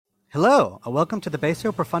Hello, and welcome to the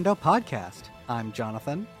Basso Profundo Podcast. I'm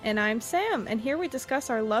Jonathan. And I'm Sam, and here we discuss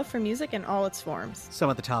our love for music in all its forms. Some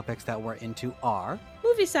of the topics that we're into are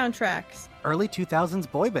Movie soundtracks, early 2000s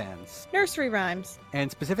boy bands, nursery rhymes, and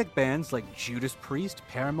specific bands like Judas Priest,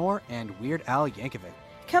 Paramore, and Weird Al Yankovic.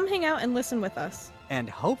 Come hang out and listen with us. And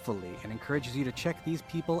hopefully it encourages you to check these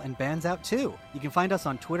people and bands out too. You can find us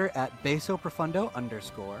on Twitter at Basso Profundo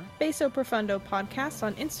 _ Basso Profundo Podcast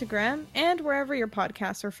on Instagram and wherever your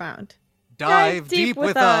podcasts are found. Dive deep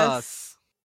with us!